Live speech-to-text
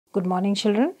Good morning,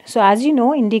 children. So as you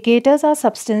know, indicators are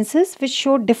substances which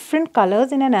show different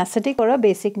colors in an acidic or a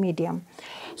basic medium.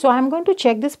 So I'm going to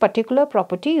check this particular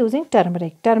property using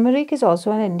turmeric. Turmeric is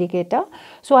also an indicator.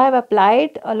 So I have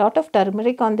applied a lot of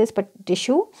turmeric on this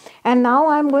tissue, and now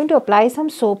I'm going to apply some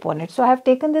soap on it. So I have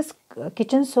taken this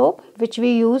kitchen soap which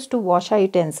we use to wash our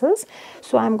utensils.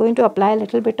 So I'm going to apply a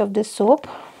little bit of this soap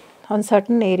on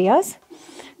certain areas.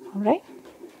 All right,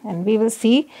 and we will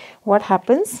see what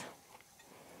happens.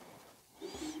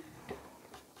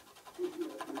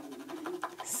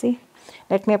 See,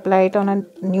 let me apply it on a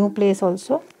new place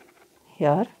also.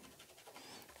 Here,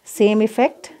 same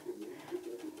effect.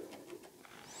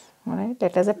 All right,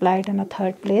 let us apply it on a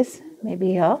third place,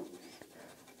 maybe here.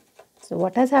 So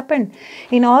what has happened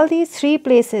in all these three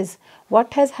places?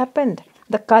 What has happened?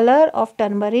 The color of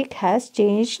turmeric has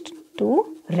changed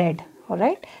to red. All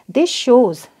right, this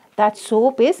shows that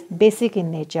soap is basic in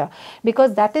nature,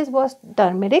 because that is what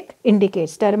turmeric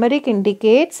indicates. Turmeric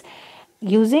indicates,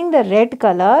 using the red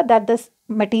color, that the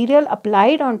material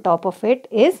applied on top of it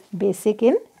is basic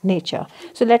in nature.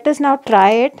 So let us now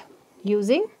try it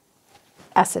using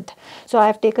acid. So I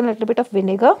have taken a little bit of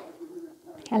vinegar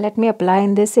and let me apply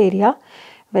in this area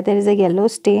where there is a yellow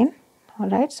stain. All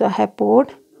right, so I have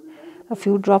poured a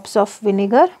few drops of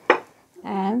vinegar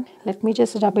and let me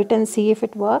just rub it and see if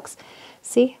it works.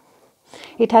 See,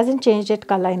 it hasn't changed its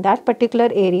color. In that particular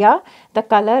area, the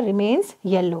color remains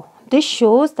yellow. This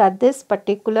shows that this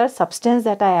particular substance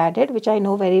that I added, which I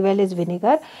know very well is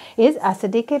vinegar, is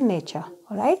acidic in nature.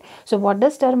 All right. So what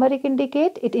does turmeric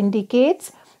indicate? It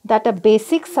indicates that a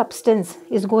basic substance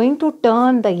is going to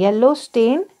turn the yellow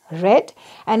stain red,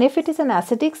 and if it is an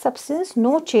acidic substance,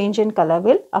 no change in color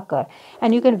will occur.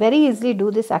 And you can very easily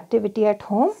do this activity at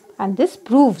home, and this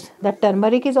proves that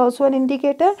turmeric is also an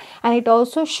indicator, and it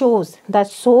also shows that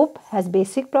soap has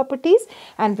basic properties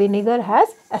and vinegar has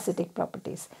acidic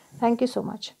properties. Thank you so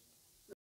much.